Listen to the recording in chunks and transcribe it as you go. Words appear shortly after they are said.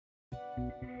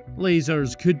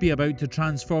Lasers could be about to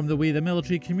transform the way the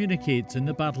military communicates in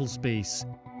the battle space.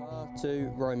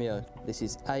 To Romeo, this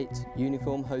is 8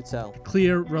 Uniform Hotel.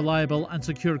 Clear, reliable and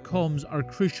secure comms are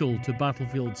crucial to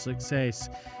battlefield success,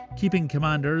 keeping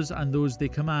commanders and those they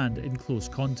command in close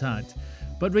contact.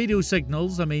 But radio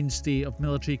signals, a mainstay of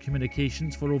military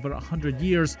communications for over 100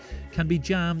 years, can be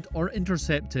jammed or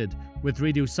intercepted, with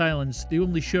radio silence the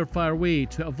only surefire way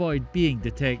to avoid being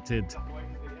detected.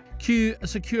 Q, a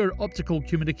secure optical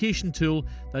communication tool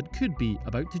that could be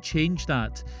about to change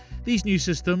that. These new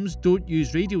systems don't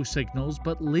use radio signals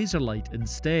but laser light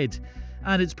instead.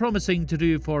 And it's promising to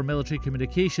do for military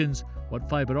communications what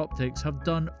fibre optics have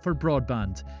done for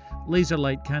broadband. Laser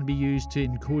light can be used to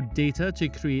encode data to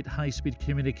create high-speed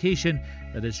communication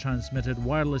that is transmitted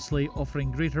wirelessly,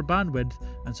 offering greater bandwidth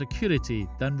and security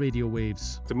than radio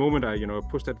waves. The moment I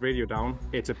push that radio down,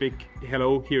 it's a big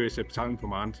hello, here is a battalion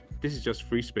command. This is just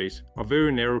free space, a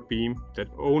very narrow beam that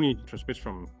only transmits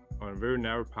from on a very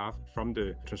narrow path from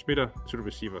the transmitter to the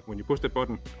receiver. When you push that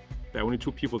button, there are only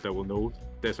 2 people that will know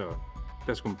there's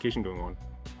communication going on.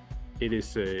 It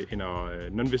is in a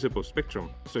non-visible spectrum,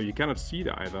 so you cannot see it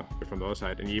either from the other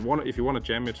side. And if you want to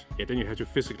jam it, then you have to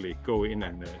physically go in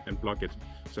and block it.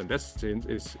 So in that sense,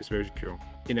 it's very secure.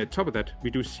 And on top of that,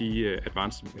 we do see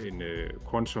advanced in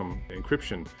quantum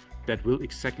encryption that will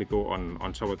exactly go on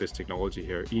top of this technology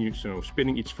here.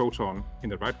 Spinning each photon in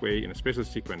the right way in a special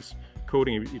sequence,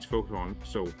 coding each photon.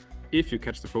 So if you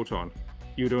catch the photon,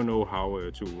 you don't know how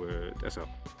to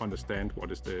understand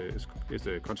what is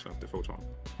the content of the photon.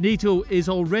 NATO is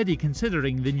already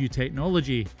considering the new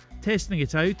technology, testing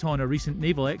it out on a recent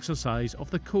naval exercise off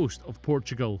the coast of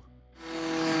Portugal.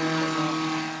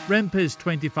 REMPIS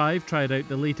 25 tried out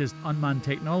the latest unmanned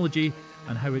technology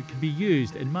and how it can be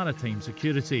used in maritime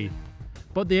security.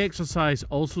 But the exercise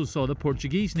also saw the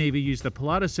Portuguese Navy use the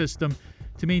Polaris system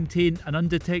to maintain an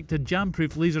undetected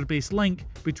jam-proof laser-based link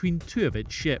between 2 of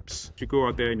its ships. If you go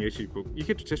out there and you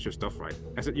get to test your stuff, right?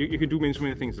 You can do so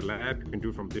many things in the lab, you can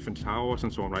do from different towers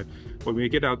and so on, right? But when you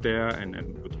get out there and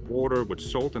with water, with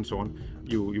salt and so on,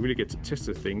 you really get to test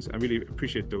the things. I really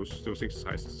appreciate those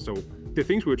exercises. So the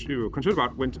things we were concerned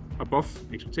about went above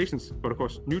expectations, but of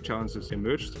course new challenges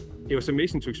emerged. It was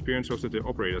amazing to experience also the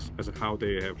operators as how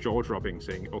they have jaw-dropping,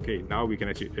 saying, okay, now we can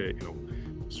actually,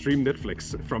 stream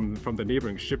Netflix from the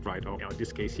neighboring ship, right? Or in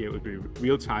this case here, it would be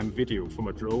real-time video from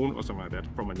a drone or something like that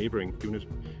from a neighboring unit.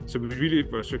 So we really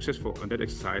were successful on that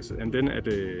exercise. And then at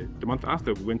the month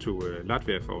after, we went to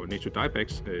Latvia for NATO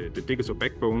DIBEX, the digital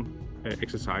backbone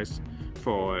exercise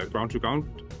for ground-to-ground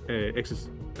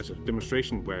as a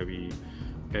demonstration where we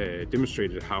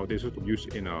demonstrated how this was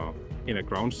used in a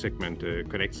ground segment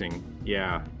connecting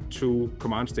 2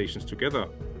 command stations together,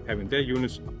 having their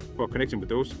units for connecting with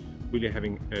those, really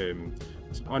having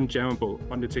unjammable,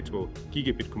 undetectable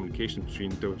gigabit communication between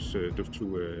those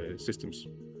 2 systems.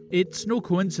 It's no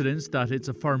coincidence that it's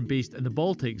a firm based in the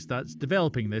Baltics that's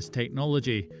developing this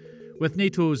technology. With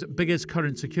NATO's biggest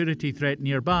current security threat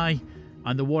nearby,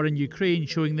 and the war in Ukraine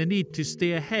showing the need to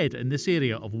stay ahead in this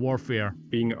area of warfare.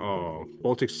 Being a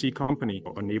Baltic Sea company,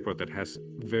 a neighbor that has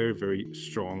very, very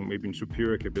strong, maybe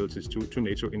superior capabilities to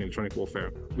NATO in electronic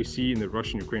warfare, we see in the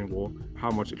Russian-Ukraine war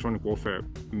how much electronic warfare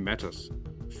matters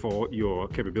for your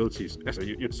capabilities as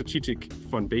your strategic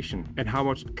foundation, and how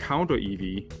much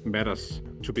counter-EV matters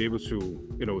to be able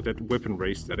to, that weapon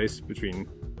race that is between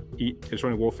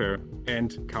electronic warfare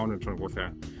and counter-electronic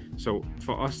warfare. So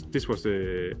for us, this was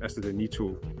the need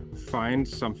to find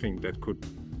something that could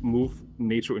move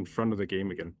NATO in front of the game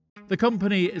again. The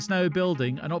company is now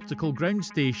building an optical ground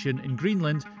station in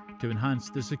Greenland to enhance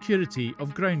the security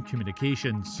of ground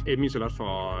communications. It means a lot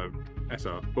for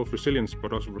both resilience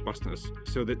but also robustness.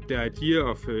 So the idea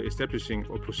of establishing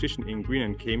a position in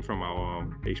Greenland came from our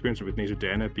experience with NATO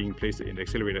Diana being placed in the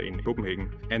accelerator in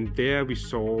Copenhagen. And there we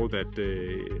saw that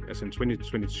as in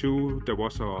 2022, there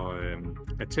was an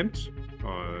attempt,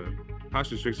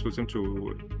 partially successful attempt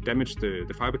to damage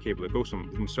the fiber cable that goes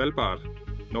from Svalbard,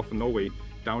 north of Norway,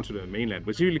 down to the mainland,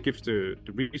 which really gives the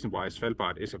reason why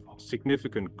Svalbard is a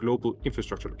significant global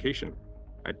infrastructure location.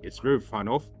 It's very far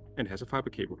north and has a fiber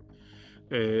cable.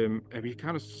 And we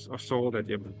kind of saw that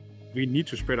we need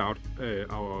to spread out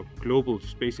our global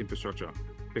space infrastructure,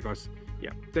 because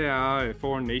there are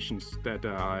foreign nations that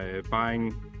are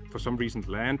buying, for some reason,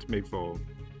 land, maybe for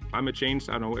climate change,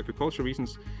 agricultural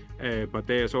reasons, but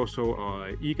there's also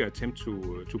an eager attempt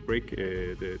to break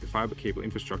the fiber cable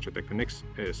infrastructure that connects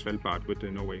Svalbard with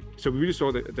Norway. So we really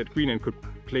saw that Greenland could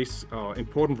play an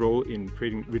important role in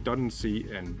creating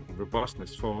redundancy and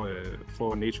robustness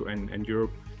for NATO and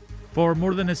Europe. For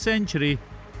more than a century,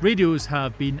 Radios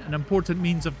have been an important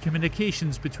means of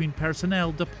communications between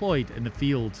personnel deployed in the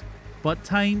field, but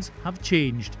times have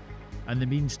changed and the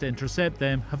means to intercept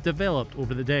them have developed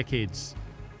over the decades.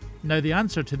 Now the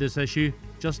answer to this issue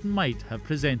just might have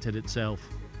presented itself.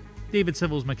 David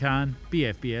Sivills-McCann,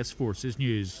 BFBS Forces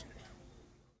News.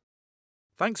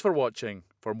 Thanks for watching.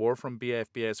 For more from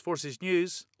BFBS Forces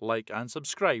News, like and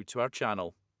subscribe to our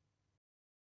channel.